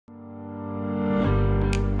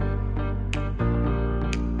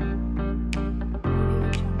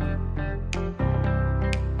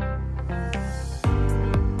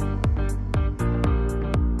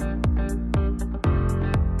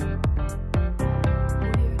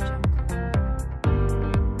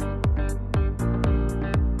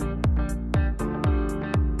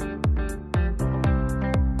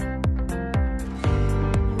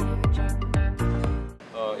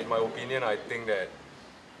opinion, I think that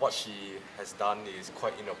what she has done is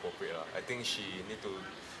quite inappropriate. I think she need to,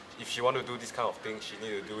 if she want to do this kind of thing, she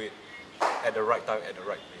need to do it at the right time, at the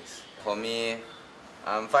right place. For me,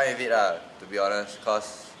 I'm fine with it to be honest,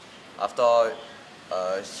 because after all,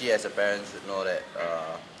 she as a parent should know that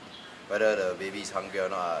whether the baby is hungry or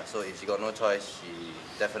not. So if she got no choice, she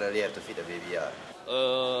definitely have to feed the baby.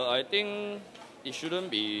 I think it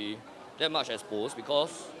shouldn't be that much exposed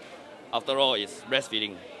because after all it's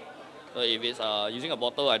breastfeeding. If it's using a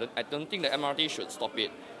bottle, I don't think the MRT should stop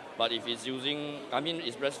it. But if it's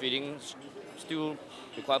it's breastfeeding, still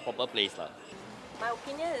require proper place. My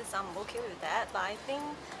opinion is I'm okay with that, but I think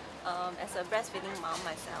as a breastfeeding mom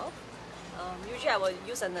myself, usually I will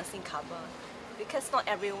use a nursing cover because not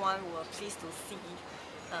everyone will please to see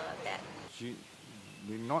that. She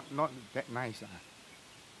not that nice.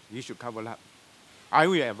 You should cover up. I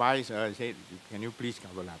will advise her, say, can you please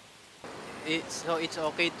cover up? It's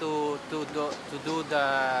okay to do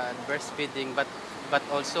the breastfeeding, but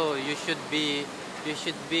also you should be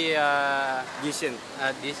decent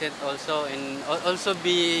also, and also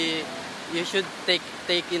you should take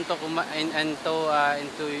into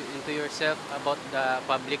yourself about the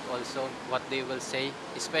public also, what they will say,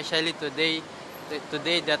 especially today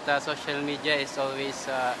that social media is always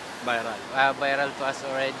viral to us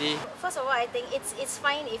already. First of all, I think it's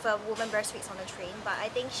fine if a woman breastfeeds on the train, but I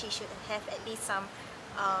think she should have at least some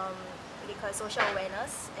social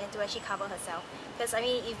awareness and to actually cover herself. Because I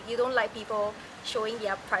mean, if you don't like people showing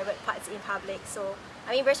their private parts in public, so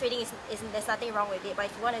I mean, breastfeeding is there's nothing wrong with it. But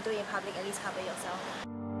if you want to do it in public, at least cover yourself.